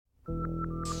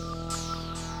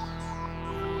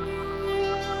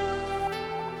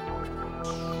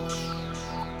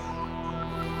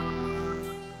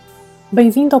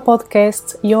Bem-vindo ao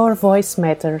podcast Your Voice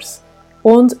Matters,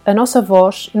 onde a nossa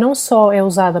voz não só é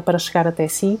usada para chegar até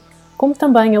si, como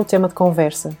também é o tema de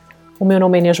conversa. O meu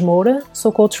nome é Inês Moreira, sou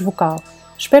coach vocal.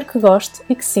 Espero que goste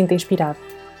e que se sinta inspirado.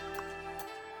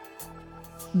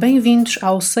 Bem-vindos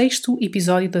ao 6º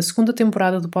episódio da 2ª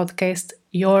temporada do podcast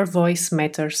Your Voice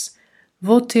Matters.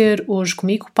 Vou ter hoje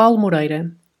comigo Paulo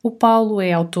Moreira. O Paulo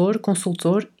é autor,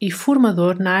 consultor e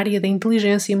formador na área da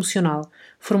Inteligência Emocional.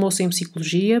 Formou-se em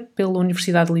Psicologia pela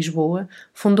Universidade de Lisboa,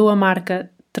 fundou a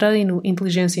marca Treino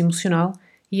Inteligência Emocional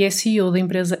e é CEO da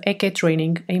empresa EQ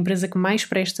Training, a empresa que mais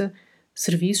presta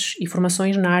serviços e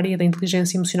formações na área da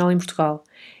inteligência emocional em Portugal.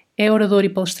 É orador e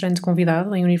palestrante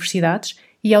convidado em universidades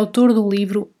e autor do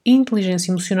livro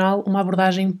Inteligência Emocional, uma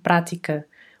abordagem prática,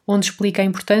 onde explica a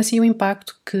importância e o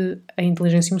impacto que a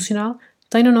inteligência emocional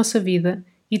tem na nossa vida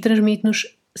e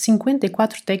transmite-nos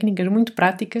 54 técnicas muito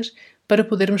práticas para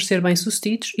podermos ser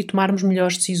bem-sucedidos e tomarmos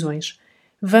melhores decisões.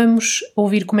 Vamos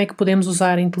ouvir como é que podemos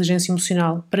usar a inteligência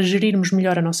emocional para gerirmos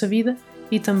melhor a nossa vida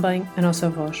e também a nossa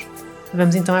voz.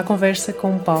 Vamos então à conversa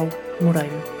com o Paulo Moreira.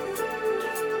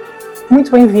 Muito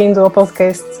bem-vindo ao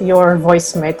podcast Your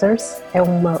Voice Matters. É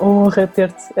uma honra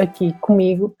ter-te aqui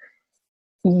comigo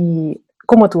e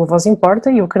como a tua voz importa,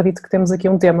 e eu acredito que temos aqui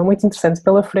um tema muito interessante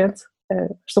pela frente.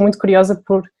 Estou muito curiosa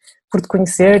por te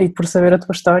conhecer e por saber a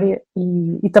tua história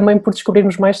e também por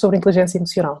descobrirmos mais sobre inteligência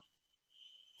emocional.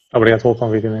 Obrigado pelo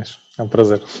convite, Inês. É um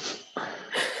prazer.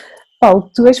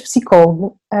 Paulo, tu és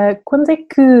psicólogo. Quando é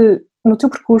que, no teu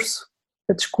percurso,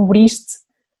 descobriste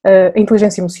a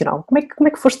inteligência emocional? Como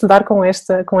é que foste dar com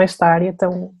esta área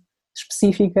tão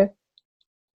específica?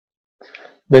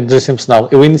 Da inteligência emocional,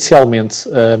 eu inicialmente,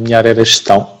 a minha área era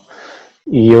gestão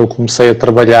e eu comecei a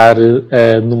trabalhar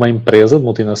numa empresa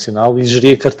multinacional e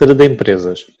geria a carteira de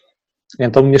empresas.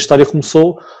 Então a minha história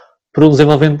começou por um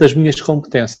desenvolvimento das minhas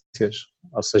competências.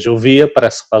 Ou seja, eu via,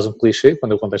 parece que faz um clichê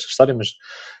quando eu conto esta história, mas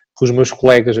que os meus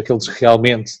colegas, aqueles que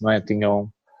realmente tinham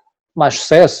mais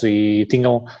sucesso e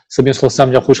sabiam se relacionar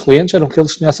melhor com os clientes, eram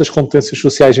aqueles que tinham essas competências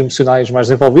sociais e emocionais mais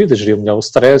desenvolvidas, geriam melhor o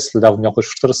stress, lidavam melhor com as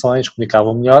frustrações,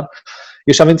 comunicavam melhor,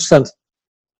 e achava interessante.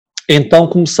 Então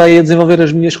comecei a desenvolver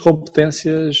as minhas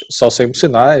competências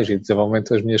socioemocionais e desenvolvimento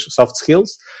das minhas soft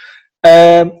skills,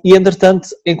 e entretanto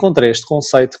encontrei este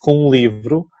conceito com um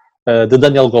livro de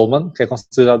Daniel Goleman, que é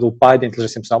considerado o pai da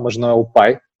inteligência emocional, mas não é o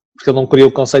pai, porque ele não criou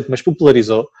o conceito, mas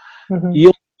popularizou. E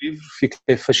eu, no livro,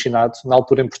 fiquei fascinado. Na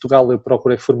altura, em Portugal, eu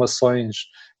procurei formações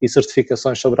e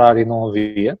certificações sobre a área e não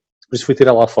havia, por isso fui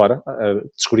tirar lá fora,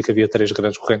 descobri que havia 3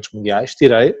 grandes correntes mundiais,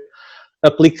 tirei,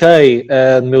 apliquei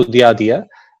no meu dia-a-dia,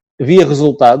 via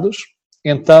resultados,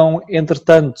 então,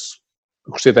 entretanto,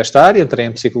 gostei desta área, entrei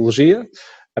em Psicologia,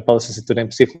 a licenciatura em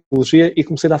Psicologia e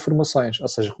comecei a dar formações, ou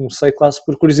seja, comecei quase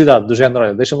por curiosidade, do género,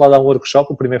 olha, deixa-me lá dar um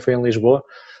workshop, o primeiro foi em Lisboa,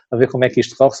 a ver como é que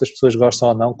isto corre, se as pessoas gostam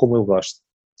ou não, como eu gosto.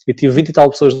 E tive 20 e tal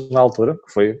pessoas na altura,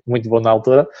 que foi muito bom na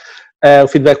altura, o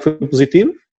feedback foi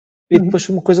positivo e depois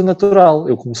foi uma coisa natural.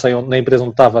 Eu comecei na empresa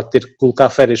onde estava a ter que colocar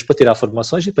férias para tirar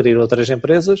formações e para ir a outras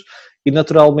empresas e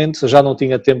naturalmente já não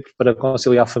tinha tempo para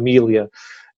conciliar a família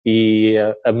e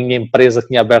a minha empresa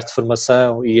tinha aberto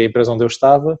formação e a empresa onde eu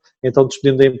estava, então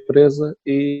despedi-me da empresa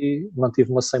e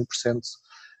mantive-me a 100%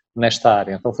 nesta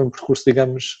área. Então foi um percurso,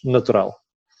 digamos, natural.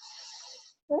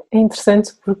 É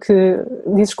interessante porque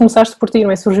dizes que começaste por ti,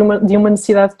 não é? Surgiu de uma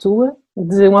necessidade tua,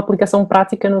 de uma aplicação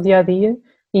prática no dia-a-dia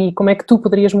e como é que tu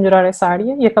poderias melhorar essa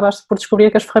área e acabaste por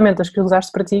descobrir que as ferramentas que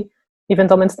usaste para ti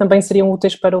eventualmente também seriam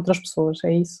úteis para outras pessoas,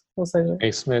 é isso? Ou seja... É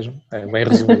isso mesmo, é bem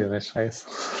resumido, né? É isso.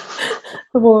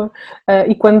 Boa.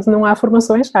 E quando não há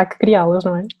formações, há que criá-las,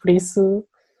 não é? Por isso,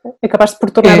 acabaste por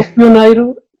tornar o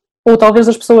pioneiro, ou talvez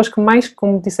as pessoas que mais,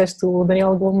 como disseste o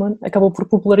Daniel Goleman, acabou por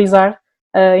popularizar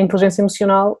a inteligência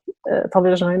emocional,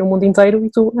 talvez não é, no mundo inteiro, e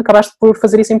tu acabaste por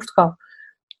fazer isso em Portugal.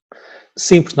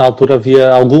 Sim, porque na altura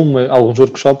havia alguns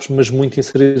workshops, mas muito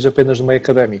inseridos apenas no meio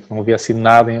académico, não havia assim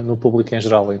nada no público em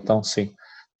geral, então sim,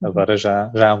 agora já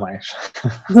há mais.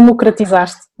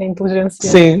 Democratizaste a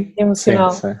inteligência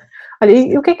emocional. Sim. Olha,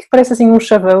 e o que é que parece assim um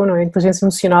chavão, não é? Inteligência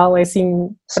emocional é assim,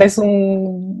 parece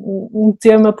um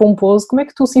tema pomposo. Como é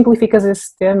que tu simplificas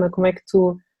esse tema? O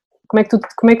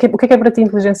que é para ti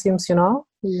inteligência emocional?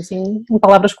 E assim, em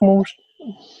palavras comuns.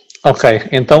 Ok,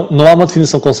 então não há uma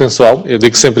definição consensual, eu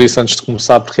digo sempre isso antes de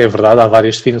começar porque é verdade, há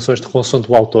várias definições de consoante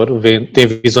do autor, tem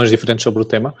visões diferentes sobre o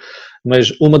tema,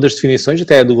 mas uma das definições,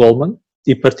 até é do Goleman,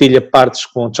 e partilha partes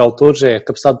com outros autores, é a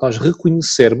capacidade de nós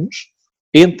reconhecermos,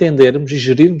 entendermos e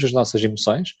gerirmos as nossas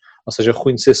emoções, ou seja,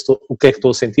 reconhecer o que é que estou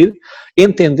a sentir,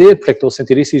 entender porque é que estou a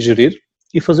sentir isso e gerir,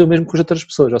 e fazer o mesmo com as outras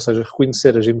pessoas, ou seja,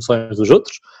 reconhecer as emoções dos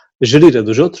outros, gerir a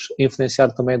dos outros e influenciar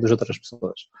também a das outras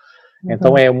pessoas.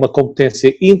 Então é uma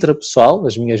competência intrapessoal,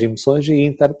 as minhas emoções, e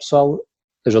interpessoal,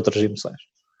 as outras emoções,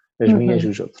 as minhas e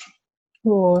os outros.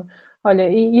 Boa. Olha,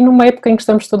 e numa época em que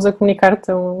estamos todos a comunicar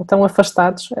tão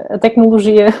afastados, a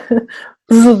tecnologia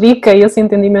prejudica esse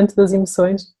entendimento das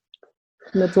emoções,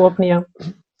 na tua opinião?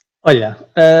 Olha,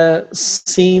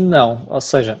 sim e não, ou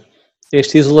seja,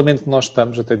 este isolamento que nós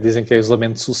estamos, até dizem que é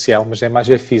isolamento social, mas é mais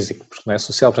físico, porque não é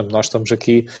social. Por exemplo, nós estamos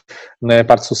aqui na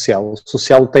parte social. O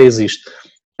social até existe.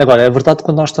 Agora, é verdade que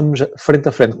quando nós estamos frente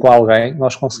a frente com alguém,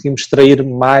 nós conseguimos extrair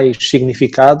mais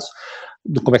significado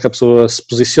de como é que a pessoa se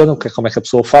posiciona, como é que a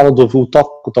pessoa fala, do o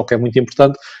toque é muito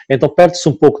importante. Então perde-se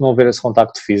um pouco não haver esse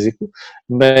contacto físico,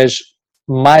 mas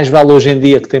mais vale hoje em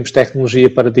dia que temos tecnologia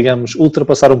para, digamos,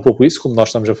 ultrapassar um pouco isso, como nós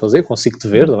estamos a fazer, consigo-te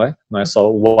ver, não é? Não é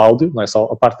só o áudio, não é só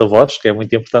a parte da voz, que é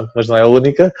muito importante, mas não é a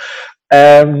única.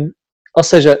 Ou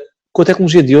seja, com a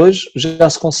tecnologia de hoje já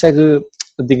se consegue,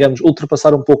 digamos,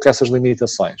 ultrapassar um pouco essas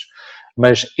limitações.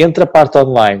 Mas entre a parte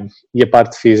online e a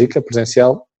parte física,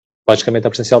 presencial, logicamente a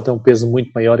presencial tem um peso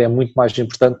muito maior e é muito mais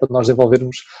importante para nós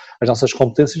desenvolvermos as nossas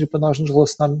competências e para nós nos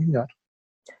relacionarmos melhor.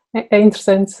 É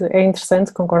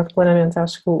interessante, concordo plenamente.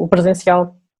 Acho que o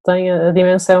presencial tem a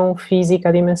dimensão física,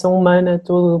 a dimensão humana,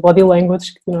 tudo, body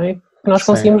language, não é? Que nós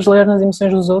conseguimos ler nas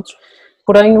emoções dos outros.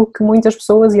 Porém, o que muitas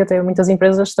pessoas e até muitas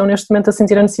empresas estão neste momento a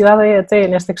sentir a necessidade é até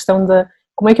nesta questão da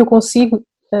como é que eu consigo,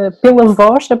 pela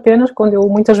voz apenas, quando eu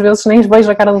muitas vezes nem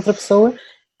vejo a cara da outra pessoa,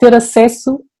 ter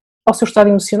acesso ao seu estado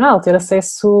emocional, ter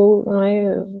acesso, não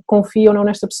é? Confio ou não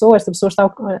nesta pessoa, esta pessoa está,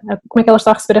 como é que ela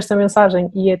está a receber esta mensagem?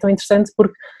 E é tão interessante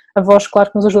porque a voz, claro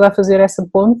que nos ajuda a fazer essa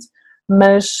ponte,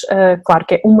 mas claro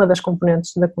que é uma das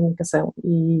componentes da comunicação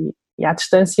e à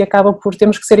distância acaba por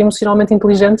termos que ser emocionalmente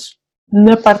inteligentes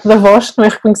na parte da voz, não é?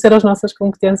 Reconhecer as nossas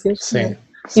competências. Sim.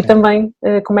 E também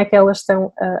como é que elas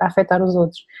estão a afetar os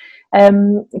outros.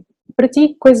 Para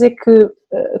ti, quais é que,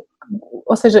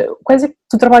 ou seja, quais é que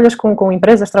tu trabalhas com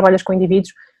empresas, trabalhas com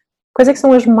indivíduos, quais é que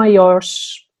são as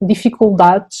maiores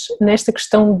dificuldades nesta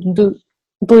questão de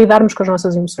lidarmos com as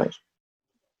nossas emoções?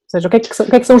 Ou seja, o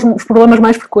que é que são os problemas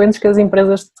mais frequentes que as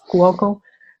empresas te colocam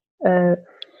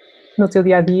no teu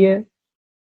dia-a-dia?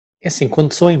 É assim,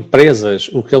 quando são empresas,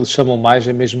 o que eles chamam mais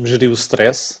é mesmo gerir o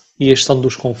stress e a gestão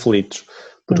dos conflitos.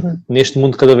 Porque neste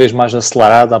mundo cada vez mais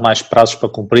acelerado, há mais prazos para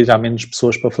cumprir, há menos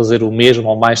pessoas para fazer o mesmo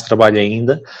ou mais trabalho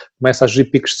ainda, começa a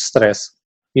gerir picos de stress.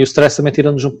 E o stress também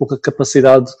tira-nos um pouco a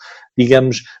capacidade,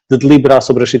 digamos, de deliberar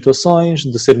sobre as situações,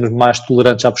 de sermos mais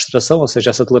tolerantes à frustração, ou seja,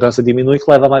 essa tolerância diminui, que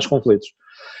leva a mais conflitos.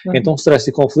 Então, stress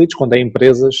e conflitos, quando é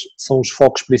empresas, são os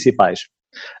focos principais.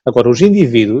 Agora, os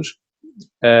indivíduos,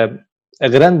 a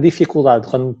grande dificuldade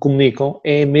quando me comunicam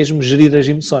é mesmo gerir as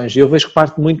emoções. E eu vejo que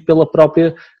parte muito pela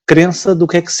própria crença do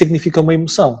que é que significa uma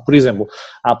emoção. Por exemplo,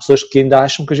 há pessoas que ainda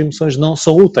acham que as emoções não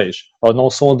são úteis, ou não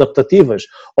são adaptativas,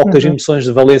 ou que as emoções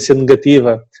de valência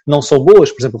negativa não são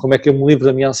boas. Por exemplo, como é que eu me livro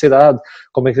da minha ansiedade,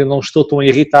 como é que eu não estou tão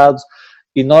irritado.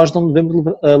 E nós não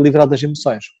devemos livrar das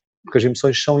emoções. Porque as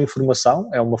emoções são informação,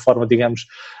 é uma forma, digamos,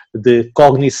 de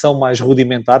cognição mais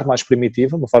rudimentar, mais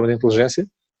primitiva, uma forma de inteligência,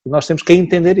 e nós temos que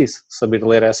entender isso, saber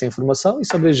ler essa informação e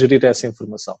saber gerir essa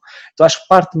informação. Então acho que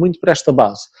parte muito para esta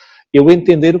base, eu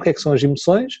entender o que é que são as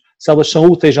emoções, se elas são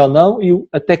úteis ou não, e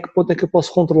até que ponto é que eu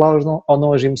posso controlar ou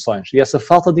não as emoções. E essa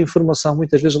falta de informação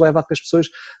muitas vezes leva a que as pessoas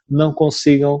não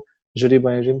consigam gerir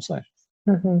bem as emoções.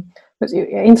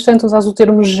 É interessante usar o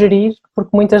termo gerir,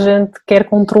 porque muita gente quer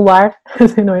controlar,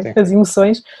 não é? As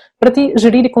emoções. Para ti,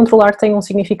 gerir e controlar têm um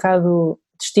significado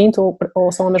distinto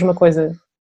ou são a mesma coisa?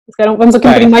 Vamos aqui um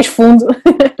bocadinho mais fundo.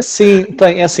 Sim,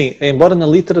 tem. É assim, embora na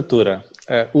literatura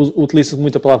utiliza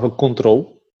muito a palavra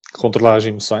controlar as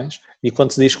emoções, e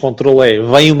quando se diz controle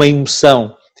vem uma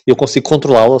emoção, eu consigo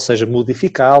controlá-la, ou seja,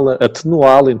 modificá-la,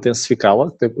 atenuá-la,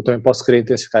 intensificá-la, eu também posso querer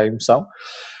intensificar a emoção.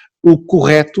 O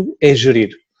correto é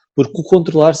gerir, porque o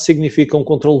controlar significa um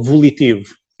controle volitivo.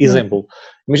 Exemplo,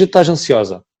 imagina que estás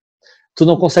ansiosa, tu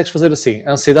não consegues fazer assim,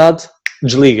 a ansiedade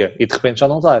desliga e de repente já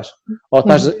não estás. Ou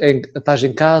estás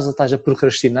em casa, estás a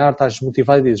procrastinar, estás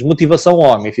desmotivado e dizes motivação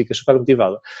on e ficas super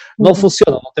motivada. Não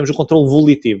funciona, não temos o controle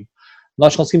volitivo.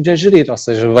 Nós conseguimos é gerir, ou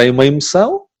seja, vem uma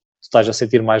emoção, tu estás a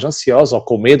sentir mais ansiosa ou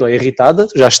com medo ou irritada,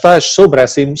 já estás sobre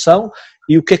essa emoção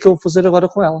e o que é que eu vou fazer agora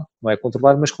com ela? Não é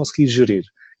controlar, mas conseguir gerir.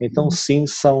 Então sim,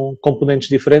 são componentes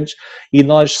diferentes e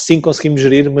nós sim conseguimos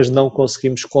gerir, mas não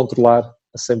conseguimos controlar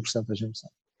a 100% as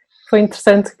emoções. Foi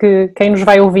interessante que quem nos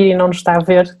vai ouvir e não nos está a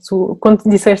ver, tu, quando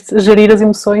disseste gerir as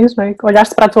emoções, não é?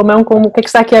 Olhaste para a tua mão como o que é que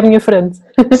está aqui à minha frente.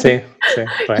 Sim.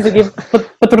 Aqui,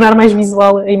 para tornar mais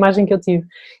visual a imagem que eu tive.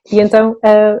 E então,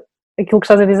 aquilo que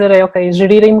estás a dizer é, ok,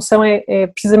 gerir a emoção é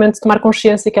precisamente tomar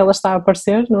consciência que ela está a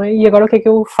aparecer, não é? E agora o que é que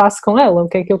eu faço com ela? O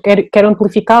que é que eu quero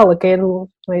amplificá-la, quero,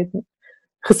 não é,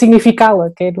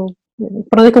 ressignificá-la, quero,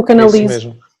 para onde é que eu É isso canalizo?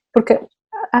 mesmo. Porque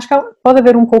acho que pode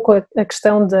haver um pouco a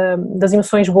questão das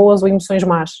emoções boas ou emoções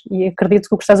más, e acredito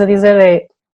que o que estás a dizer é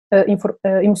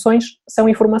emoções são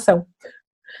informação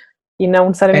e não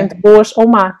necessariamente É, boas ou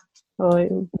má.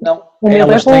 não, O medo é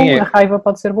elas têm, bom, a raiva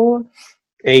pode ser boa.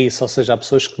 é isso, ou seja, há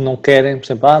pessoas que não querem, por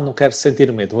exemplo, não quero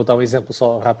sentir medo. Vou dar um exemplo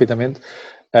só rapidamente.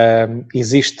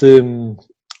 Existe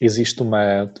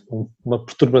uma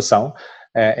perturbação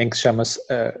em que se chama-se,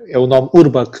 é o nome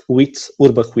Urbach-Witt,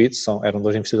 eram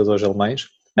dois investigadores alemães,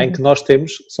 em que nós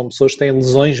são pessoas que têm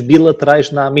lesões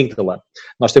bilaterais na amígdala.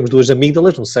 Nós temos duas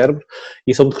amígdalas no cérebro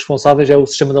e são responsáveis, é o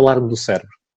sistema de alarme do cérebro.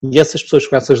 E essas pessoas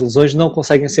com essas lesões não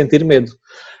conseguem sentir medo.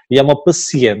 E há uma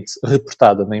paciente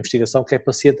reportada na investigação que é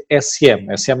paciente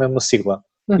SM. SM é uma sigla.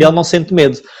 E ela não sente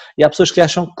medo. E há pessoas que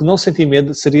acham que não sentir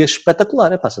medo seria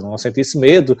espetacular. Se eu não sentisse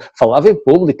medo, falava em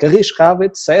público, arriscava,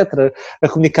 etc.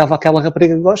 Comunicava àquela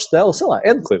rapariga que gosto dela, sei lá,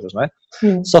 é de coisas, não é?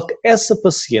 Só que essa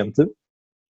paciente,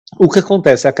 o que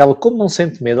acontece é que ela, como não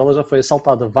sente medo, ela já foi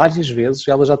assaltada várias vezes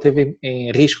e ela já esteve em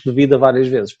risco de vida várias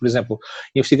vezes. Por exemplo,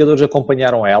 investigadores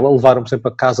acompanharam ela, levaram, por exemplo,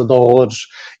 a casa de horrores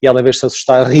e ela, em vez de se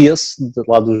assustar, ria-se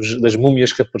lá das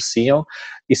múmias que apareciam.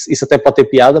 Isso até pode ter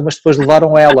piada, mas depois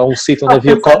levaram ela a um sítio onde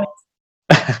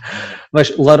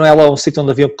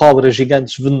havia cobras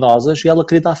gigantes venenosas e ela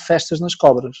queria dar festas nas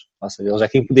cobras. Ou seja, eles é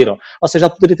que impediram. Ou seja,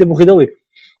 ela poderia ter morrido ali.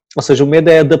 Ou seja, o medo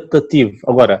é adaptativo.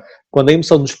 Agora, quando a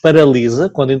emoção nos paralisa,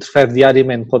 quando interfere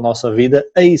diariamente com a nossa vida,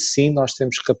 aí sim nós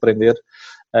temos que aprender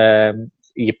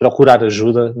e procurar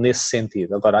ajuda nesse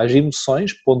sentido. Agora, as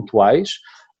emoções pontuais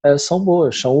são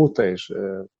boas, são úteis,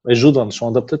 ajudam-nos, são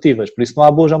adaptativas. Por isso não há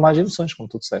boas ou más emoções, como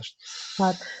tu disseste.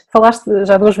 Claro. Falaste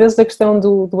já duas vezes da questão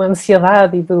do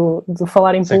ansiedade e do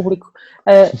falar em Sim. público.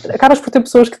 Acabas por ter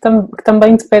pessoas que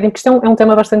também te pedem, porque isto é um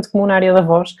tema bastante comum na área da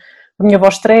voz. A minha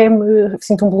voz treme,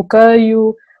 sinto um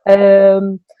bloqueio,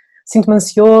 sinto-me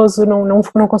ansioso,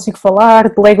 não consigo falar,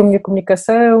 delego a minha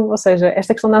comunicação. Ou seja,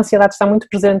 esta questão da ansiedade está muito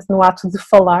presente no ato de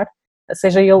falar,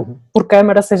 seja ele por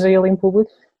câmara, seja ele em público.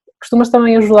 Costumas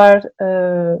também ajudar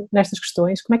nestas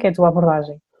questões? Como é que é a tua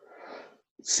abordagem?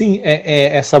 Sim,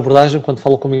 essa abordagem, quando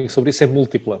falo comigo sobre isso, é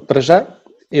múltipla. Para já,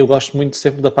 eu gosto muito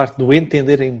sempre da parte do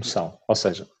entender a emoção. Ou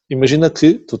seja, imagina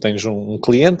que tu tens um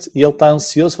cliente e ele está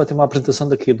ansioso, vai ter uma apresentação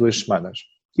daqui a 2 semanas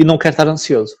e não quer estar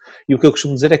ansioso. E o que eu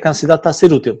costumo dizer é que a ansiedade está a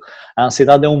ser útil. A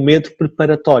ansiedade é um medo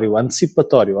preparatório,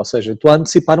 antecipatório, ou seja, tu a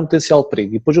antecipar um potencial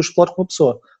perigo e depois eu exploro com a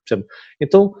pessoa. Por exemplo,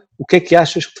 então, o que é que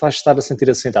achas que te vais estar a sentir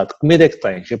ansiedade? Que medo é que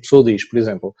tens? E a pessoa diz, por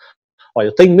exemplo, olha,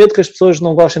 eu tenho medo que as pessoas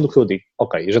não gostem do que eu digo.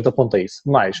 Ok, a gente aponta isso.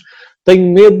 Mais,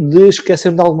 tenho medo de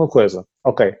esquecer-me de alguma coisa.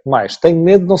 Ok, mais, tenho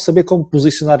medo de não saber como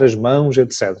posicionar as mãos,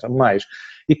 etc. Mais,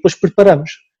 e depois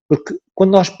preparamos. Porque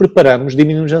quando nós preparamos,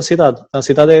 diminuímos a ansiedade. A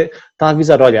ansiedade está a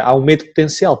avisar, olha, há um medo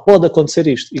potencial, pode acontecer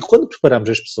isto. E quando preparamos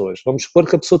as pessoas, vamos supor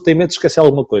que a pessoa tem medo de esquecer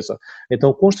alguma coisa.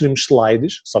 Então construímos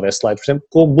slides, se houver slides, por exemplo,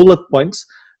 com bullet points,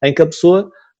 em que a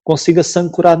pessoa consiga se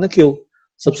ancorar naquilo.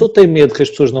 Se a pessoa tem medo que as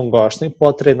pessoas não gostem,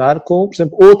 pode treinar com, por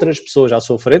exemplo, outras pessoas à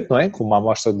sua frente, não é? Com uma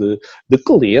amostra de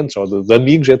clientes ou de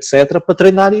amigos, etc., para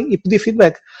treinar e pedir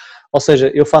feedback. Ou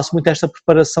seja, eu faço muito esta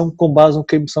preparação com base no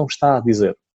que a emoção está a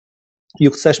dizer. E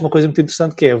o que disseste uma coisa muito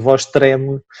interessante, que é a voz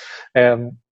treme,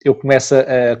 eu começo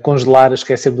a congelar, a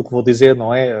esquecer do que vou dizer,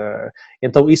 não é?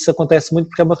 Então isso acontece muito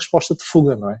porque é uma resposta de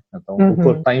fuga, não é? Então o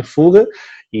corpo está em fuga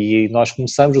e nós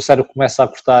o cérebro começa a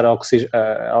cortar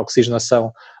a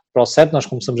oxigenação para o cérebro, nós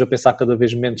começamos a pensar cada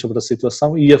vez menos sobre a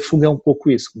situação e a fuga é um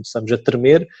pouco isso, começamos a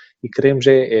tremer e queremos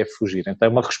fugir. Então é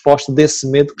uma resposta desse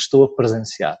medo que estou a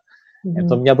presenciar.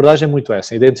 Então a minha abordagem é muito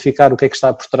essa, identificar o que é que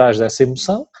está por trás dessa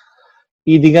emoção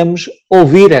e, digamos,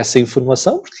 ouvir essa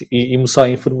informação, porque emoção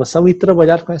é informação, e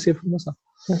trabalhar com essa informação.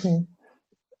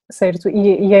 Certo,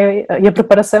 e a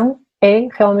preparação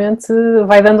realmente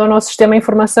vai dando ao nosso sistema a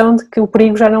informação de que o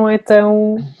perigo já não é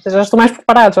tão... Já estou mais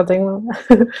preparado, já tenho...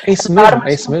 É isso mesmo,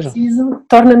 é isso mesmo. Preciso,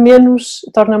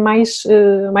 torna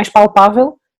mais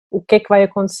palpável o que é que vai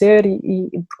acontecer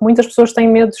porque muitas pessoas têm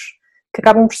medos que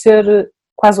acabam por ser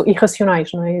quase irracionais,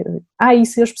 não é? E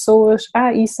se as pessoas...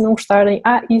 e se não gostarem?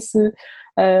 E se...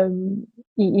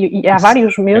 e há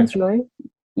vários medos, não é?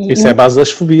 Isso é a base das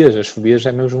fobias. As fobias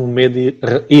é mesmo um medo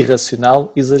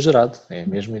irracional exagerado. É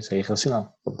mesmo isso, é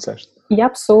irracional, como disseste. E há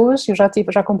pessoas, eu já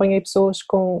acompanhei pessoas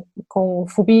com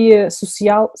fobia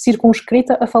social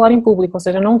circunscrita a falar em público, ou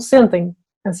seja, não sentem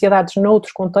ansiedades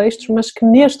noutros contextos, mas que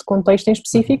neste contexto em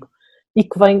específico e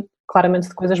que vem claramente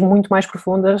de coisas muito mais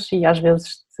profundas e às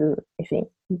vezes, enfim,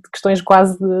 de questões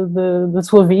quase da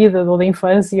sua vida ou da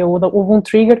infância, ou houve um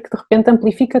trigger que de repente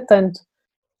amplifica tanto.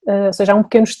 Ou seja, há um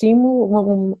pequeno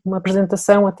estímulo, uma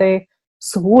apresentação até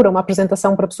segura, uma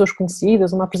apresentação para pessoas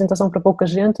conhecidas, uma apresentação para pouca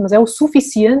gente, mas é o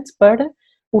suficiente para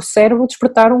o cérebro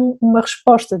despertar uma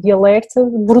resposta de alerta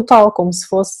brutal, como se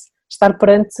fosse estar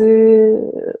perante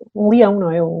um leão,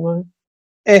 não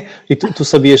é? E tu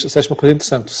sabias, uma coisa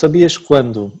interessante, tu sabias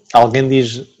quando alguém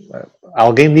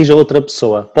diz a outra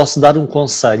pessoa, posso dar um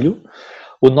conselho,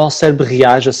 o nosso cérebro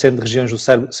reage acende regiões do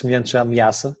cérebro semelhantes à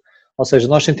ameaça, ou seja,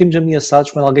 nós sentimos ameaçados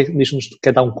quando alguém diz-nos que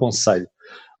quer dar um conselho,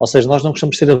 ou seja, nós não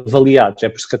gostamos de ser avaliados, é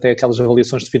por isso que até aquelas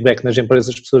avaliações de feedback nas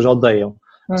empresas as pessoas odeiam,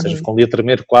 ou seja, ficam ali a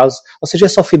tremer quase, ou seja, é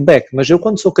só feedback, mas eu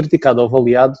quando sou criticado ou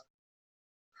avaliado,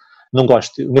 não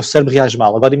gosto, o meu cérebro reage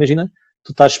mal. Agora imagina,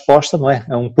 tu estás exposta, não é,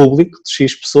 a um público de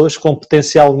X pessoas, com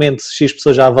potencialmente X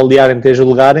pessoas a avaliarem-te e a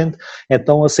julgarem-te,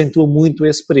 então acentua muito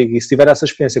esse perigo. E se tiver essa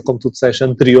experiência, como tu disseste,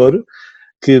 anterior,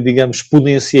 que, digamos,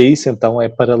 exponencia isso, então é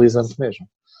paralisante mesmo.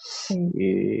 Sim.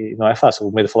 E não é fácil.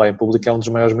 O medo de falar em público é um dos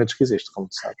maiores medos que existe, como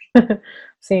tu sabes.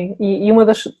 Sim, e uma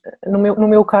das, no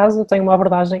meu caso, tenho uma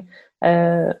abordagem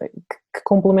que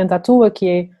complementa a tua, que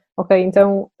é, ok,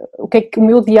 então, o que é que o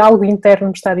meu diálogo interno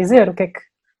me está a dizer? O que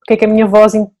é que a minha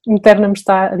voz interna me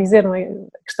está a dizer, não é?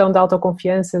 A questão da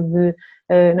autoconfiança, de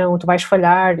não, tu vais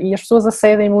falhar, e as pessoas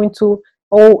acedem muito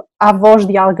ou à voz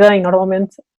de alguém,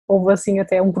 normalmente houve assim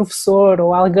até um professor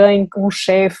ou alguém, um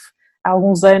chefe, há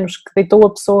alguns anos, que deitou a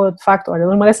pessoa, de facto, olha,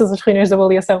 numa dessas reuniões de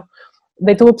avaliação,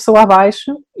 deitou a pessoa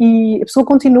abaixo e a pessoa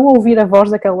continua a ouvir a voz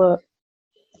daquela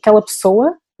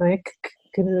pessoa, não é?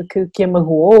 Que a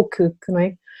magoou, não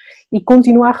é? E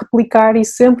continua a replicar, e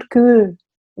sempre que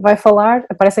vai falar,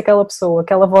 aparece aquela pessoa,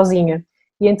 aquela vozinha.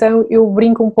 E então eu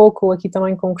brinco um pouco aqui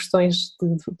também com questões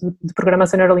de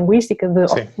programação neurolinguística,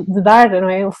 de dar, não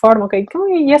é, a forma, ok,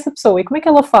 e essa pessoa, e como é que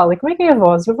ela fala, e como é que é a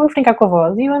voz, vamos brincar com a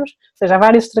voz, e vamos, ou seja, há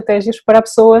várias estratégias para a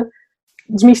pessoa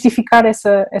desmistificar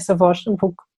essa voz, um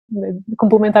pouco,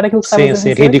 complementar aquilo que estavas a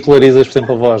dizer. Sim, ridicularizas, por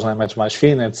exemplo, a voz, não é? Metes mais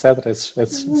fina, etc.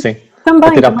 Sim, também,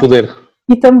 para tirar poder.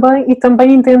 E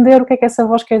também entender o que é que essa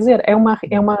voz quer dizer. É uma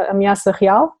ameaça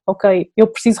real, ok, eu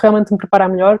preciso realmente me preparar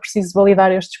melhor, preciso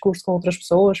validar este discurso com outras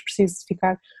pessoas, preciso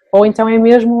ficar... Ou então é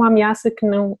mesmo uma ameaça que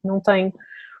não tem,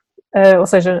 ou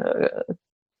seja,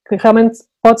 que realmente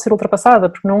pode ser ultrapassada,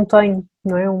 porque não tem,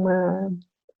 não é,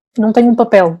 não tem um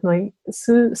papel, não é?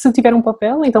 Se tiver um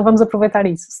papel, então vamos aproveitar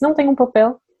isso. Se não tem um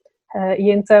papel,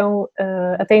 e então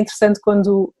até é interessante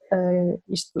quando,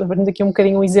 abrindo aqui um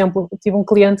bocadinho um exemplo, tive um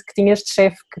cliente que tinha este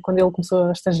chefe que quando ele começou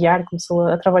a estagiar, começou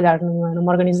a trabalhar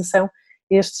numa organização,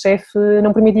 este chefe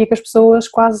não permitia que as pessoas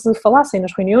quase falassem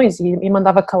nas reuniões e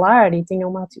mandava calar e tinha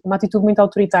uma atitude muito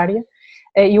autoritária,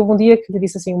 e houve um dia que lhe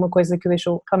disse assim uma coisa que o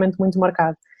deixou realmente muito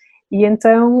marcado. E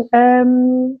então,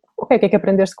 ok, o que é que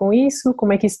aprendeste com isso?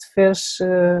 Como é que isso te fez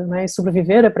não é,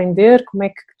 sobreviver, aprender? Como é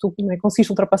que tu não é, conseguiste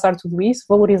ultrapassar tudo isso,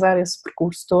 valorizar esse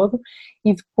percurso todo?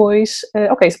 E depois,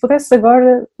 ok, se pudesses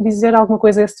agora dizer alguma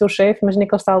coisa a esse teu chefe, imagina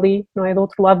que ele está ali, não é, do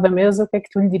outro lado da mesa, o que é que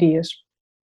tu lhe dirias?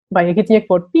 Bem, aqui tinha que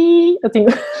pôr pi, eu tinha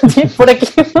que pôr aqui,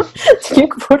 tinha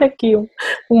que pôr aqui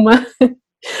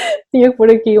tinha que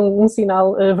pôr aqui um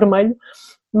sinal vermelho.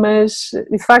 Mas,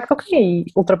 de facto, ok,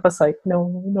 ultrapassei.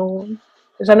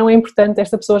 Já não é importante,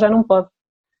 esta pessoa já não pode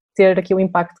ter aqui o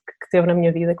impacto que teve na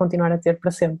minha vida, continuar a ter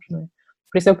para sempre, não é?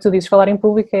 Por isso é o que tu dizes, falar em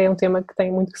público é um tema que tem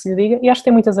muito que se lhe diga, e acho que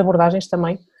tem muitas abordagens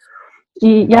também,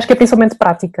 e acho que é principalmente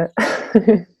prática.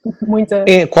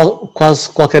 Quase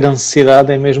qualquer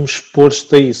necessidade é mesmo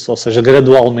expor-te a isso, ou seja,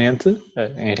 gradualmente,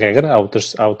 em regra,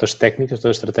 há outras técnicas,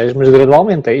 outras estratégias, mas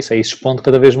gradualmente é isso expondo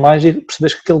cada vez mais e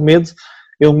percebes que aquele medo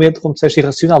é um medo, como disseste,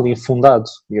 irracional e infundado,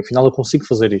 e afinal eu consigo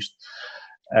fazer isto.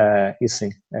 E sim,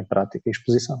 é prática e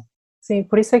exposição. Sim,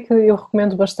 por isso é que eu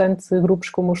recomendo bastante grupos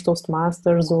como os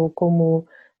Toastmasters ou como...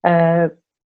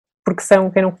 porque são,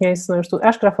 quem não conhece, não,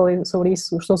 acho que já falei sobre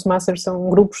isso, os Toastmasters são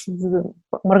grupos de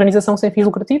uma organização sem fins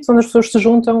lucrativos, onde as pessoas se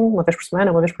juntam uma vez por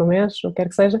semana, uma vez por mês, o que quer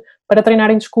que seja, para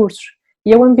treinarem discursos.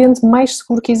 E é o ambiente mais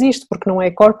seguro que existe, porque não é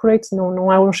corporate,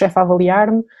 não há um chefe a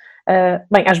avaliar-me.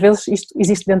 Bem, às vezes isto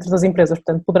existe dentro das empresas,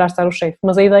 portanto poderá estar o chefe,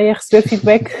 mas a ideia é receber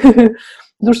feedback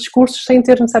dos discursos sem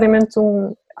ter necessariamente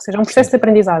um processo de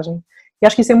aprendizagem. E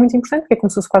acho que isso é muito importante, porque é como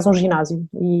se fosse quase um ginásio.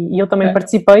 E eu também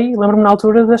participei, lembro-me na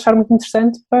altura de achar muito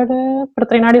interessante para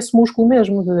treinar esse músculo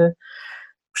mesmo, de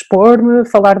expor-me,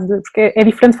 porque é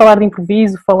diferente falar de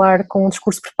improviso, falar com um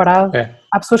discurso preparado.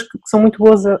 Há pessoas que são muito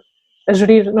boas a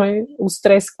gerir, não é, o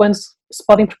stress quando se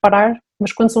podem preparar,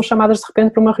 mas quando são chamadas de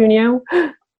repente para uma reunião,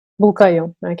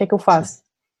 bloqueiam, não é? O que é que eu faço?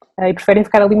 E preferem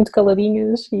ficar ali muito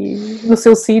caladinhas e no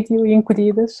seu sítio e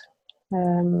encolhidas.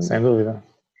 Sem dúvida.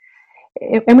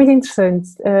 É muito interessante.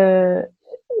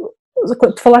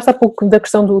 Tu falaste há pouco da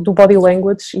questão do body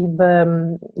language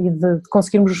e de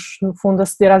conseguirmos, no fundo,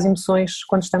 aceder às emoções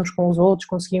quando estamos com os outros,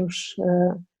 conseguimos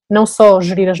não só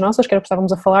gerir as nossas, que era o que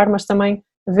estávamos a falar, mas também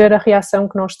ver a reação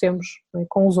que nós temos, né,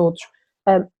 com os outros.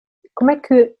 Como é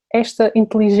que esta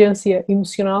inteligência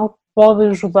emocional pode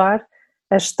ajudar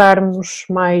a estarmos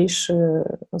mais,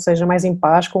 ou seja, mais em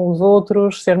paz com os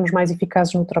outros, sermos mais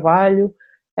eficazes no trabalho?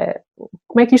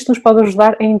 Como é que isto nos pode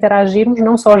ajudar a interagirmos,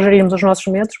 não só a gerirmos os nossos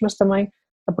medos, mas também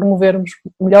a promovermos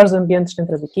melhores ambientes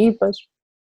dentro das equipas?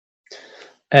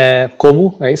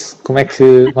 Como? É isso? Como é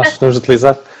que nós podemos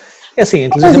utilizar? É assim, a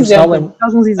inteligência emocional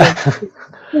Alguns exemplos.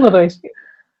 Um ou dois.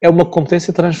 é uma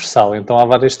competência transversal, então há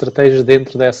várias estratégias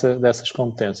dentro dessas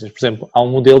competências. Por exemplo, há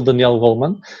um modelo de Daniel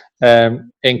Goleman,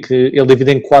 em que ele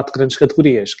divide em 4 grandes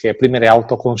categorias, que a primeira é a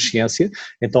autoconsciência,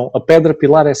 então a pedra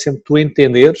pilar é sempre tu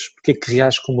entenderes porque é que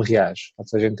reages como reages, ou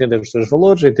seja, entender os teus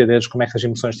valores, entenderes como é que as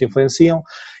emoções te influenciam,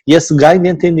 e esse ganho de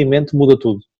entendimento muda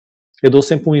tudo. Eu dou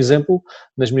sempre um exemplo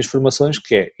nas minhas formações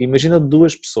que é, imagina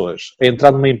 2 pessoas a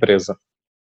entrar numa empresa.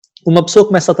 Uma pessoa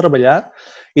começa a trabalhar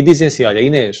e dizem assim, olha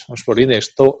Inês, vamos supor, Inês,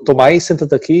 toma aí,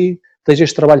 senta-te aqui, tens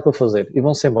este trabalho para fazer, e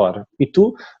vão-se embora. E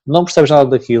tu não percebes nada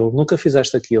daquilo, nunca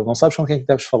fizeste aquilo, não sabes com quem é que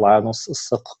deves falar, não se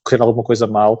ocorrer alguma coisa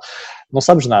mal, não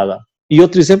sabes nada. E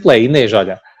outro exemplo é, Inês,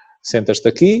 olha, sentas-te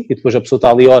aqui e depois a pessoa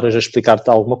está ali horas a explicar-te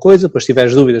alguma coisa, depois se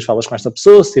tiveres dúvidas falas com esta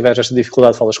pessoa, se tiveres esta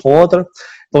dificuldade falas com outra,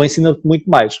 então ensina-te muito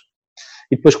mais.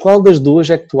 E depois qual das duas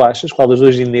é que tu achas, qual das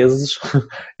 2 Ineses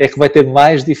é que vai ter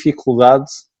mais dificuldade,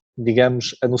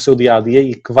 digamos, no seu dia-a-dia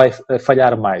e que vai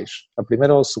falhar mais? A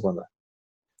primeira ou a segunda?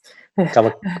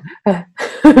 Aquela...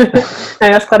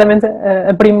 Eu acho que claramente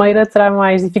a primeira terá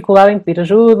mais dificuldade em pedir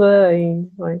ajuda.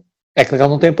 É que ela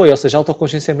não tem apoio, ou seja, a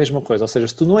autoconsciência é a mesma coisa, ou seja,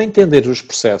 se tu não entenderes os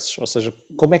processos, ou seja,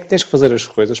 como é que tens que fazer as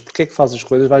coisas, porque é que fazes as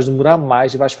coisas, vais demorar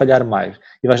mais e vais falhar mais,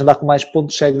 e vais andar com mais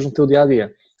pontos cegos no teu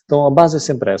dia-a-dia. Então a base é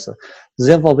sempre essa,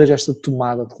 desenvolver esta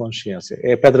tomada de consciência,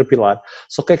 é a pedra pilar,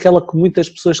 só que é aquela que muitas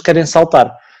pessoas querem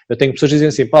saltar. Eu tenho pessoas que dizem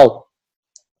assim, Paulo,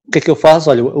 o que é que eu faço?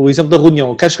 Olha, o exemplo da reunião,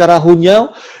 eu quero chegar à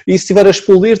reunião e se estiver a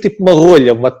explodir, tipo uma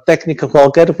rolha, uma técnica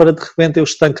qualquer para de repente eu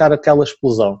estancar aquela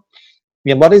explosão.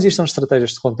 E embora existam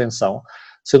estratégias de contenção,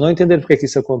 se eu não entender porque é que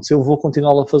isso aconteceu, eu vou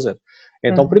continuá-lo a fazer.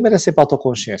 Então, primeiro é sempre a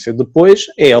autoconsciência, depois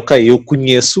é, ok, eu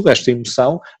conheço esta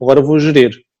emoção, agora vou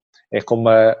gerir. É como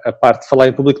a parte de falar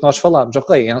em público que nós falámos,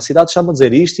 ok, a ansiedade chama a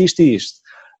dizer isto, isto e isto.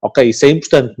 Ok, isso é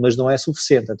importante, mas não é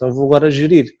suficiente, então eu vou agora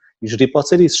gerir. E gerir pode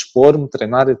ser isso, expor-me,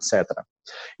 treinar, etc.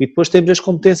 E depois temos as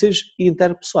competências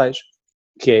interpessoais,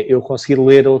 que é eu conseguir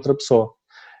ler a outra pessoa.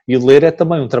 E o ler é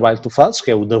também um trabalho que tu fazes, que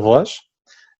é o da voz.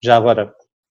 Já agora,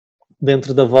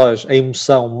 dentro da voz, a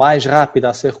emoção mais rápida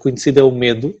a ser reconhecida é o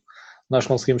medo. Nós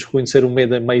conseguimos reconhecer o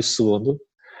medo em meio segundo.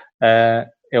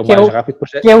 É o mais rápido.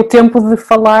 Que é o tempo de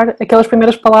falar aquelas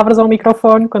primeiras palavras ao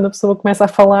microfone, quando a pessoa começa a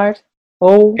falar.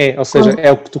 Ou seja,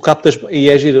 é o que tu captas e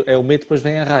é giro, é o medo, depois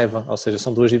vem a raiva, ou seja,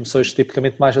 são 2 emoções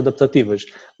tipicamente mais adaptativas.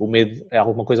 O medo é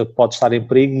alguma coisa que pode estar em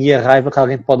perigo e a raiva que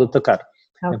alguém te pode atacar.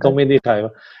 Okay. Então medo e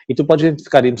raiva. E tu podes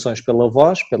identificar emoções pela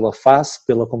voz, pela face,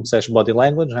 pela, como disseste, body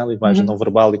language, né? Linguagem não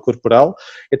verbal e corporal.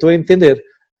 Então é entender,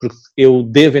 porque eu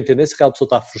devo entender se aquela pessoa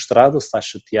está frustrada, se está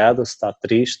chateada, se está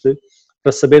triste,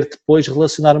 para saber depois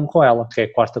relacionar-me com ela, que é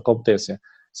a 4ª competência. Ou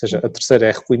seja, a terceira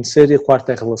é reconhecer e a 4ª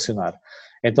é relacionar.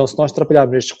 Então, se nós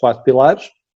trabalharmos nestes 4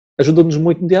 pilares, ajuda-nos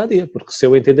muito no dia-a-dia, porque se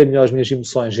eu entender melhor as minhas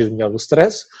emoções, giro melhor o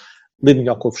stress, lido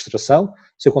melhor com a frustração,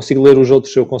 se eu consigo ler os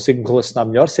outros, eu consigo me relacionar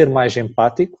melhor, ser mais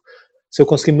empático, se eu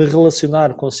conseguir me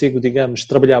relacionar, consigo, digamos,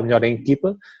 trabalhar melhor em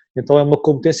equipa, então é uma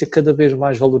competência cada vez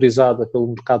mais valorizada pelo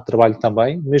mercado de trabalho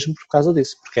também, mesmo por causa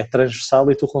disso, porque é transversal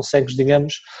e tu consegues,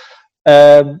 digamos,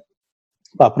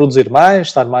 produzir mais,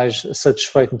 estar mais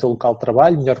satisfeito no teu local de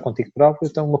trabalho, melhor contigo próprio,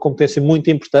 então é uma competência muito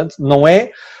importante, não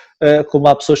é, como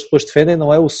há pessoas que depois defendem,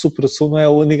 não é o supra-sumo, não é a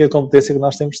única competência que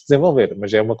nós temos de desenvolver,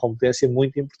 mas é uma competência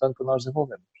muito importante para nós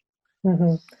desenvolvermos.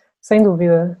 Sem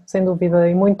dúvida, sem dúvida,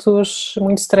 e muito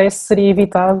stress seria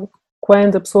evitado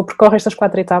quando a pessoa percorre estas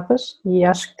 4 etapas, e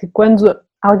acho que quando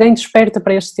alguém desperta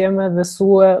para este tema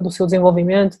do seu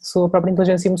desenvolvimento, da sua própria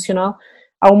inteligência emocional,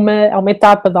 há uma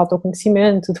etapa de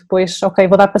autoconhecimento, depois, ok,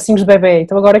 vou dar passinhos de bebê,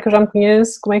 então agora que eu já me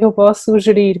conheço, como é que eu posso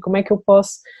gerir, como é que eu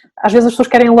posso... Às vezes as pessoas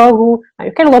querem logo,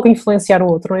 eu quero logo influenciar o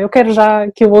outro, não é? Eu quero já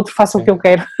que o outro faça o que eu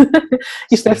quero.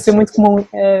 Isto deve ser muito comum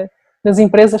nas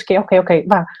empresas, que é, ok,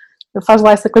 vá, faz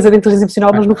lá essa coisa de inteligência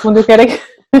emocional, mas no fundo eu quero é que...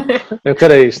 eu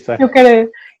quero é isto. Eu quero é...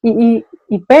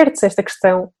 E perde-se esta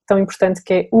questão tão importante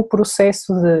que é o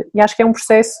processo de... E acho que é um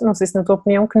processo, não sei se na tua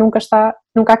opinião, que nunca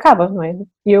acaba, não é?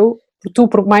 Eu Porque tu,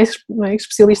 por mais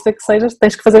especialista que sejas,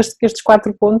 tens que fazer estes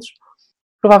 4 pontos,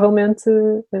 provavelmente,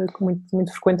 muito,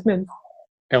 muito frequentemente.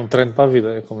 É um treino para a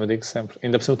vida, é como eu digo sempre.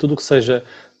 Ainda por cima, tudo o que seja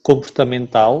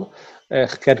comportamental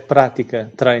requer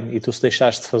prática, treino, e tu se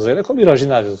deixares de fazer, é como ir ao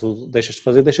ginásio, tu deixas de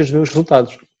fazer, deixas de ver os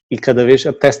resultados, e cada vez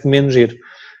apetece-te menos ir.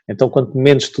 Então, quanto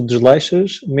menos tu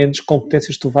desleixas, menos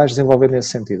competências tu vais desenvolver nesse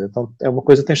sentido. Então, é uma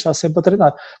coisa que tens de estar sempre a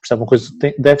treinar. Portanto, é uma coisa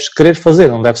que tu deves querer fazer,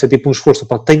 não deve ser tipo um esforço,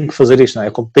 para tenho que fazer isto, não é?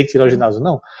 É como tenho que ir ao ginásio,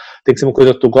 não. Tem que ser uma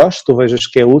coisa que tu gostes, tu vejas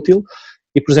que é útil,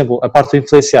 e, por exemplo, a parte do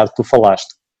influenciar que tu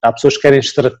falaste, há pessoas que querem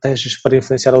estratégias para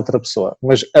influenciar outra pessoa,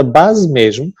 mas a base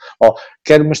mesmo,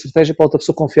 quero uma estratégia para outra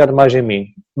pessoa confiar mais em mim,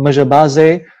 mas a base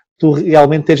é tu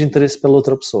realmente teres interesse pela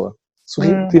outra pessoa. Se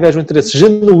tiveres um interesse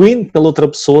genuíno pela outra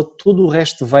pessoa, tudo o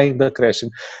resto vem da acréscimo.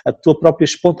 A tua própria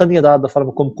espontaneidade, da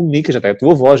forma como comunicas, até a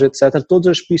tua voz, etc. Todas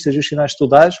as pistas e os sinais que tu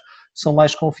dás são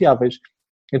mais confiáveis.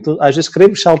 Então, às vezes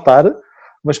queremos saltar,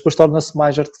 mas depois torna-se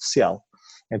mais artificial.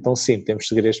 Então, sim, temos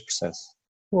que seguir este processo.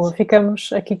 Boa,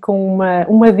 ficamos aqui com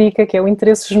uma dica, que é o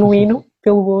interesse genuíno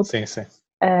pelo outro. Sim, sim.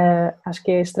 Acho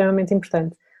que é extremamente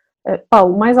importante.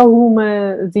 Paulo, mais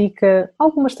alguma dica,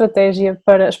 alguma estratégia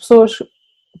para as pessoas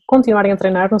continuarem a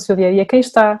treinar no seu dia-a-dia? Quem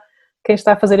está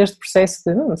a fazer este processo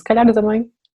de, se calhar eu também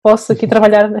posso aqui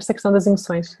trabalhar nesta questão das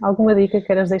emoções. Alguma dica que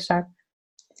queiras deixar?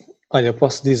 Olha, eu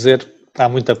posso dizer, há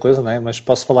muita coisa, não é? Mas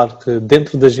posso falar que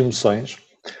dentro das emoções,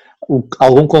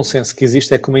 algum consenso que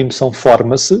existe é que uma emoção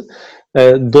forma-se,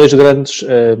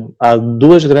 há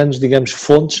duas grandes, digamos,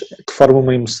 fontes que formam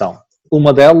uma emoção.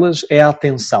 Uma delas é a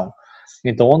atenção.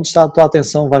 Então, onde está a tua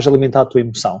atenção, vais alimentar a tua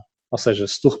emoção. Ou seja,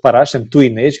 se tu reparares, sempre tu,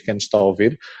 Inês, quem nos está a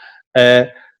ouvir,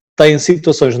 têm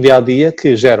situações no dia-a-dia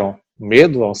que geram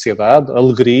medo, ansiedade,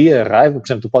 alegria, raiva. Por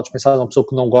exemplo, tu podes pensar numa pessoa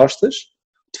que não gostas,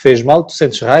 te fez mal, tu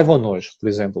sentes raiva ou nojo, por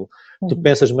exemplo. Tu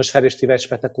pensas numas férias que estiveres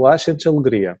espetaculares, sentes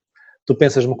alegria. Tu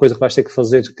pensas numa coisa que vais ter que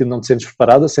fazer que não te sentes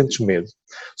preparada, sentes medo.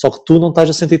 Só que tu não estás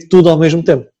a sentir tudo ao mesmo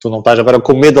tempo. Tu não estás agora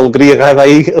com medo, alegria, raiva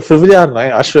aí a fervilhar, não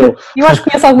é? Acho eu. Eu acho que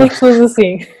conheço algumas pessoas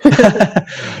assim.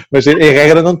 Mas em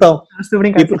regra não estão. Estou a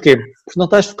brincar. E porquê? Porque não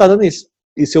estás focada nisso.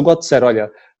 E se eu gosto de dizer,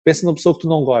 olha, pensa numa pessoa que tu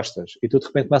não gostas e tu de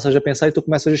repente começas a pensar e tu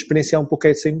começas a experienciar um pouco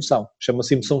essa emoção.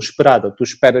 Chama-se emoção esperada. Tu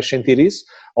esperas sentir isso,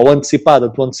 ou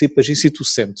antecipada, tu antecipas isso e tu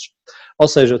sentes. Ou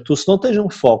seja, tu se não tens um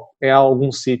foco em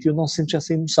algum sítio, não sentes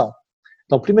essa emoção.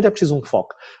 Então, primeiro é preciso um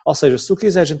foco. Ou seja, se tu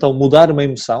quiseres então mudar uma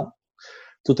emoção,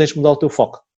 tu tens que mudar o teu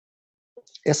foco.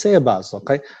 Essa é a base,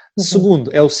 ok?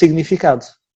 Segundo, é o significado.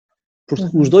 Porque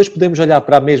os dois podemos olhar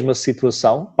para a mesma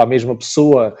situação, para a mesma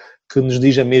pessoa que nos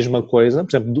diz a mesma coisa.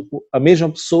 Por exemplo, a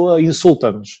mesma pessoa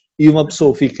insulta-nos e uma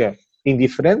pessoa fica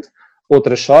indiferente,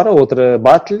 outra chora, outra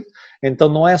bate-lhe. Então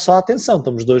não é só a atenção,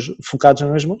 estamos dois focados na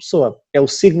mesma pessoa. É o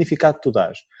significado que tu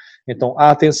dás. Então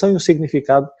a atenção e o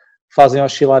significado fazem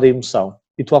oscilar a emoção.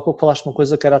 E tu há pouco falaste uma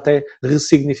coisa que era até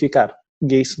ressignificar.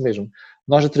 E é isso mesmo.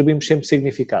 Nós atribuímos sempre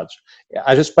significados.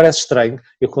 Às vezes parece estranho,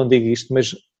 eu quando digo isto,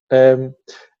 mas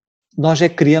nós é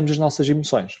que criamos as nossas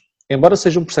emoções. Embora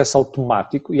seja um processo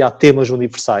automático e há temas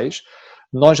universais,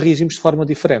 nós reagimos de forma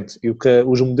diferente. E o que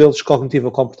os modelos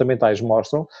cognitivo-comportamentais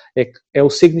mostram é que é o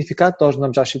significado que nós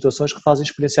damos às situações que fazem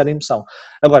experienciar a emoção.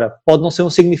 Agora, pode não ser um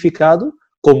significado,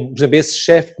 como, por exemplo, esse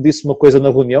chefe que disse uma coisa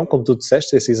na reunião, como tu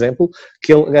disseste, esse exemplo,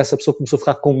 que essa pessoa começou a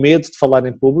ficar com medo de falar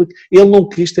em público, ele não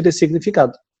quis ter esse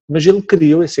significado, mas ele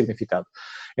criou esse significado.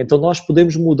 Então nós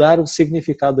podemos mudar o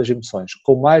significado das emoções,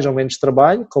 com mais ou menos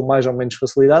trabalho, com mais ou menos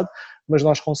facilidade, mas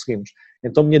nós conseguimos.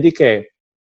 Então a minha dica é,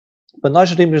 para nós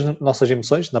gerirmos as nossas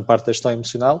emoções, na parte da gestão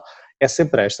emocional, é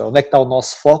sempre esta, onde é que está o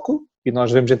nosso foco, e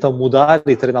nós devemos então mudar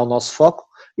e treinar o nosso foco,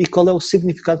 e qual é o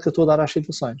significado que eu estou a dar às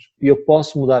situações. E eu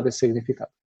posso mudar esse significado.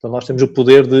 Então nós temos o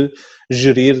poder de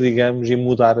gerir, digamos, e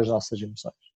mudar as nossas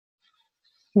emoções.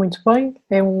 Muito bem,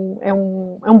 é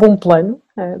um bom plano,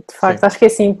 de facto. Sim. Acho que é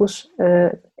simples,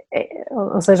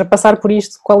 ou seja, passar por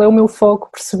isto, qual é o meu foco,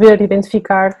 perceber,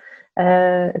 identificar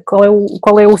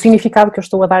qual é o significado que eu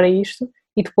estou a dar a isto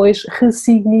e depois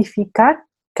ressignificar,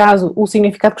 caso o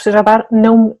significado que esteja a dar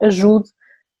não me ajude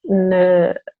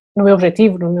no meu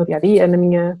objetivo, no meu dia-a-dia, na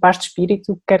minha paz de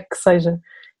espírito, o que quer que seja.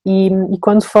 E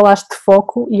quando falaste de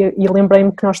foco, e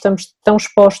lembrei-me que nós estamos tão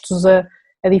expostos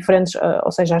a diferentes,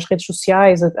 ou seja, às redes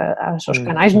sociais, aos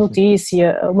canais de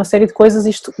notícia, uma série de coisas,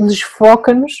 isto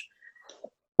desfoca-nos,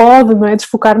 pode, não é,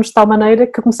 desfocar-nos de tal maneira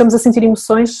que começamos a sentir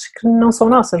emoções que não são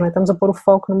nossas, não é? Estamos a pôr o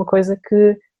foco numa coisa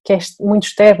que é muito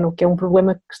externo, que é um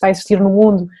problema que está a existir no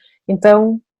mundo.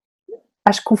 Então,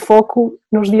 acho que o foco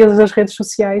nos dias das redes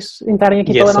sociais entrarem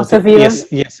aqui pela nossa vida.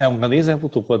 E esse é um grande exemplo.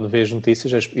 Tu, quando vês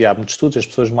notícias, e há muitos estudos, as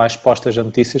pessoas mais expostas a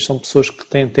notícias são pessoas que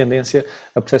têm tendência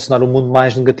a percepcionar o mundo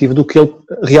mais negativo do que ele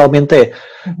realmente é.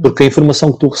 Porque a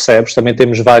informação que tu recebes, também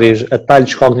temos vários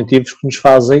atalhos cognitivos que nos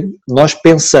fazem, nós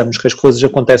pensamos que as coisas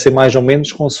acontecem mais ou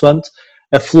menos consoante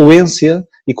a fluência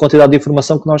e quantidade de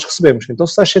informação que nós recebemos. Então,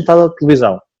 se estás sentado à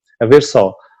televisão a ver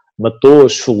só matou,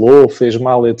 esfolou, fez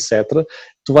mal, etc.,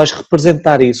 tu vais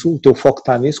representar isso, o teu foco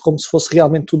está nisso, como se fosse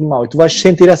realmente tudo mau. E tu vais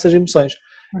sentir essas emoções.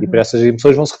 E por essas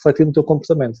emoções vão se refletir no teu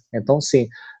comportamento. Então, sim,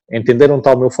 entender onde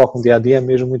está o meu foco no dia a dia é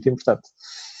mesmo muito importante.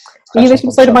 E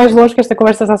deixa-me sair mais longe, que esta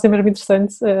conversa está a ser mesmo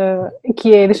interessante,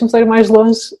 deixa-me sair mais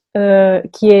longe,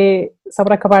 que é, só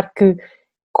para acabar, que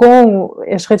com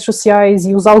as redes sociais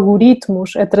e os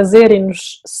algoritmos a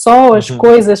trazerem-nos só as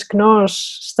coisas que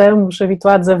nós estamos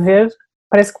habituados a ver,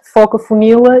 parece que o foco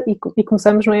afunila e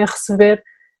começamos, não é, a receber,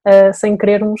 sem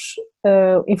querermos,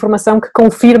 informação que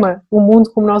confirma o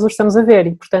mundo como nós o estamos a ver,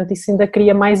 e portanto isso ainda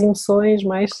cria mais emoções,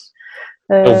 mais...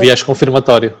 É o viés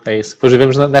confirmatório, é isso. Depois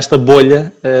vivemos nesta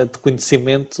bolha de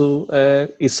conhecimento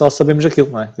e só sabemos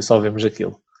aquilo, não é? E só vemos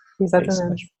aquilo.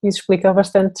 Exatamente. Isso explica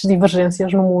bastantes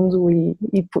divergências no mundo e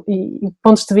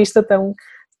pontos de vista tão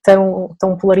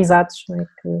polarizados, não é?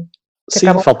 Sim,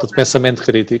 falta de pensamento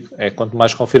crítico. É quanto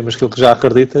mais confirmas aquilo que já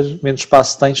acreditas, menos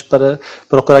espaço tens para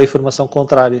procurar informação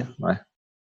contrária, não é?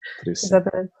 Por isso.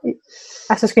 Exatamente.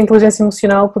 Achas que a inteligência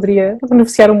emocional poderia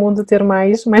beneficiar o mundo de ter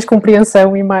mais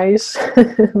compreensão e mais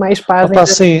paz?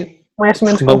 Sim. Menos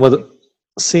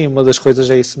Sim, uma das coisas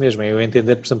é isso mesmo, é eu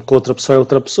entender, por exemplo, que outra pessoa é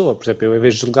outra pessoa. Por exemplo, eu, em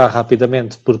vez de julgar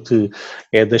rapidamente porque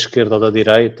é da esquerda ou da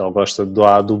direita, ou gosta do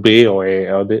A ou do B, ou é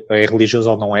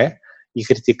religioso ou não é, e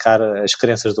criticar as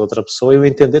crenças de outra pessoa, eu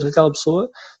entender que aquela pessoa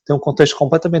tem um contexto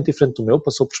completamente diferente do meu,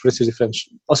 passou por experiências diferentes.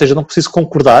 Ou seja, não preciso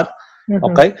concordar,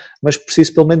 ok? Mas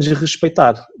preciso pelo menos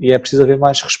respeitar. E é preciso haver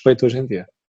mais respeito hoje em dia.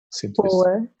 Sinto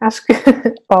Boa. isso. Acho que,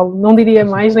 Paulo, não diria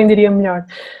mais, nem diria melhor.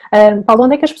 Paulo,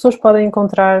 onde é que as pessoas podem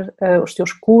encontrar os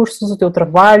teus cursos, o teu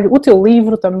trabalho, o teu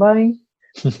livro também?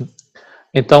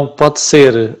 Então pode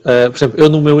ser, por exemplo, eu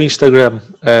no meu Instagram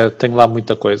tenho lá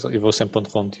muita coisa e vou sempre pondo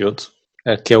conteúdo,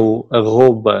 que é o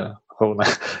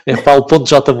é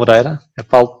paulo.jmoreira,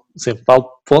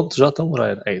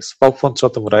 paulo.jmoreira, é isso,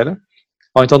 paulo.jmoreira,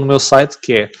 ou então no meu site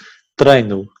que é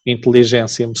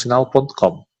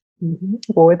treinointeligenciaemocional.com.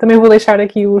 Boa, eu também vou deixar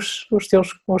aqui os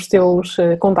teus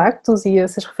contactos e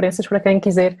essas referências para quem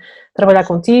quiser trabalhar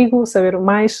contigo, saber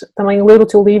mais, também ler o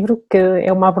teu livro, que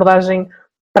é uma abordagem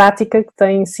prática que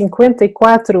tem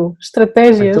 54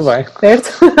 estratégias, muito bem. Certo?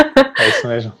 É isso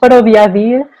mesmo. Para o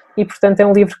dia-a-dia, e portanto é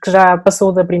um livro que já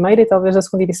passou da primeira e talvez da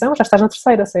segunda edição, já estás na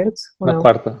terceira, certo? Ou na não?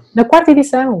 Quarta. Na quarta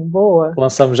edição, boa.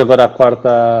 Lançamos agora a quarta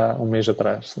há um mês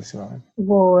atrás, sensivelmente.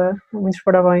 Boa, muitos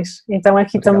parabéns. Então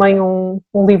aqui Obrigado. Também um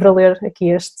livro a ler aqui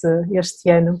este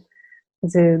ano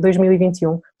de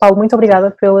 2021. Paulo, muito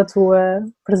obrigada pela tua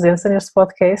presença neste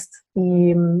podcast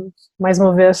e mais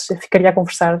uma vez ficaria a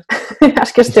conversar.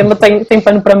 Acho que este tema tem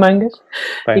pano para mangas.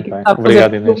 Bem.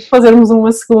 Obrigado, Inês. Fazermos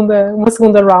uma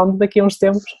segunda round daqui a uns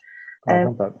tempos.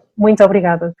 Muito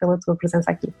obrigada pela tua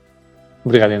presença aqui.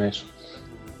 Obrigado, Inês.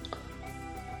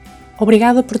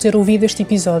 Obrigada por ter ouvido este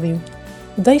episódio.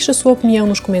 Deixe a sua opinião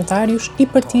nos comentários e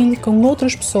partilhe com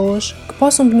outras pessoas que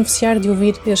possam beneficiar de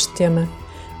ouvir este tema.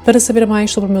 Para saber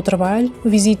mais sobre o meu trabalho,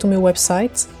 visite o meu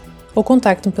website ou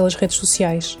contacte-me pelas redes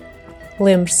sociais.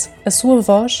 Lembre-se, a sua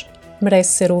voz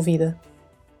merece ser ouvida.